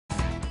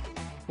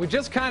We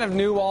just kind of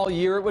knew all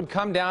year it would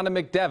come down to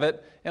McDevitt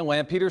and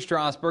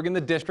Lampeter-Strasburg in the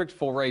District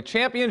 4A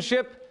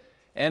Championship,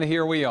 and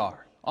here we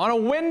are. On a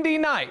windy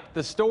night,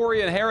 the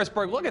story in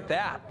Harrisburg, look at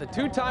that. The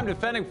two-time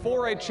defending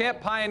 4A champ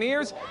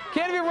Pioneers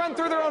can't even run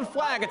through their own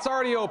flag. It's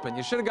already open.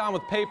 You should have gone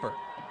with paper.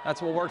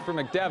 That's what worked for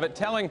McDevitt,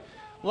 telling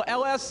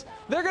LS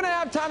they're going to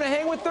have time to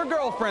hang with their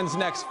girlfriends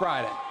next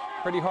Friday.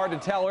 Pretty hard to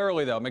tell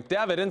early, though.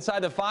 McDevitt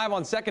inside the 5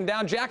 on second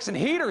down. Jackson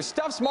Heater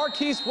stuffs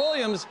Marquise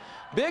Williams.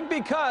 Big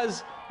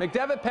because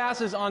McDevitt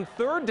passes on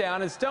third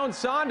down, and Stone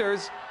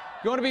Saunders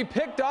going to be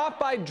picked off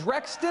by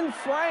Drexton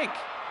Frank.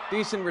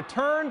 Decent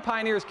return.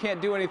 Pioneers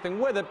can't do anything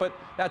with it, but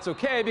that's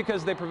okay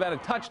because they prevent a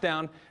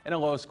touchdown in a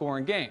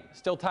low-scoring game.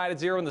 Still tied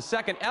at 0 in the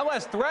second.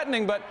 LS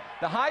threatening, but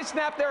the high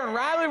snap there, and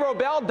Riley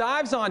Robel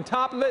dives on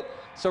top of it.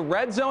 So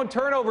red zone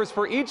turnovers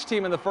for each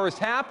team in the first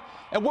half,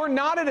 and we're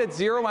knotted at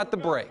 0 at the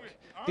break.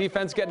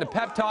 Defense getting a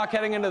pep talk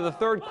heading into the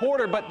third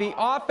quarter, but the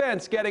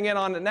offense getting in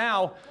on it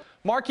now.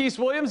 Marquise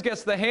Williams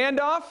gets the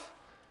handoff,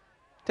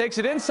 takes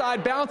it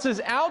inside,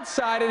 bounces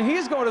outside, and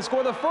he's going to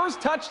score the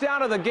first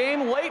touchdown of the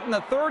game late in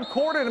the third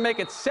quarter to make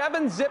it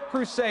 7-zip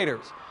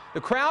Crusaders. The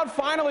crowd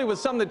finally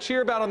was something to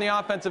cheer about on the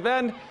offensive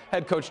end.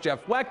 Head coach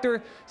Jeff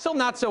Wechter still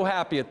not so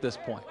happy at this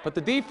point. But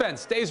the defense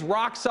stays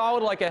rock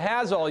solid like it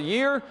has all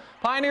year.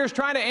 Pioneers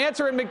trying to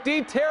answer in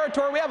McD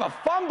territory. We have a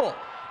fumble.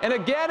 And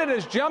again, it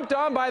is jumped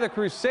on by the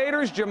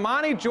Crusaders.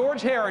 Jamani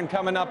George Heron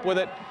coming up with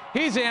it.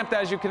 He's amped,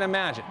 as you can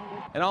imagine.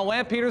 And on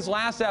Lampeter's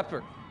last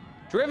effort,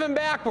 driven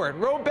backward.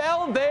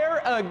 Robel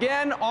there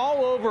again,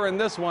 all over in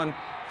this one.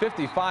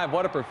 55,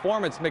 what a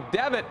performance.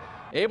 McDevitt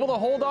able to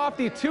hold off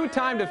the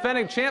two-time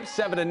defending champs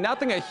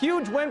 7-0. A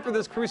huge win for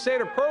this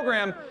Crusader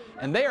program,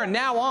 and they are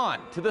now on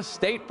to the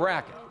state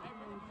bracket.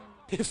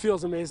 It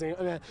feels amazing.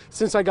 I mean,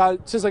 since I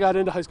got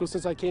into high school,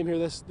 since I came here,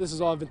 this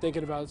is all I've been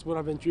thinking about. It's what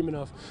I've been dreaming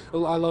of.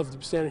 I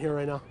love standing here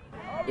right now.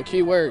 The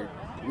key word,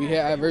 we hit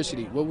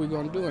adversity. What we're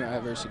going to do in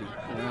adversity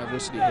when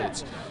adversity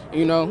hits.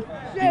 You know,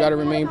 you got to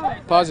remain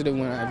positive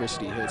when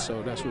adversity hits,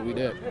 so that's what we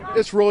did.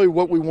 It's really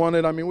what we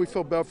wanted. I mean, we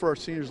felt bad for our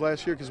seniors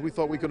last year because we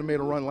thought we could have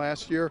made a run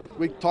last year.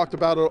 We talked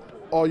about it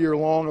all year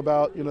long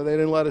about, they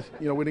didn't let us,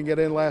 we didn't get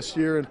in last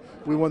year, and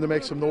we wanted to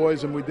make some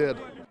noise, and we did.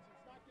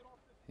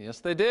 Yes,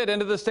 they did.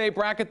 Into the state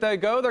bracket they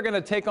go. They're going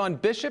to take on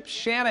Bishop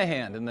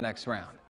Shanahan in the next round.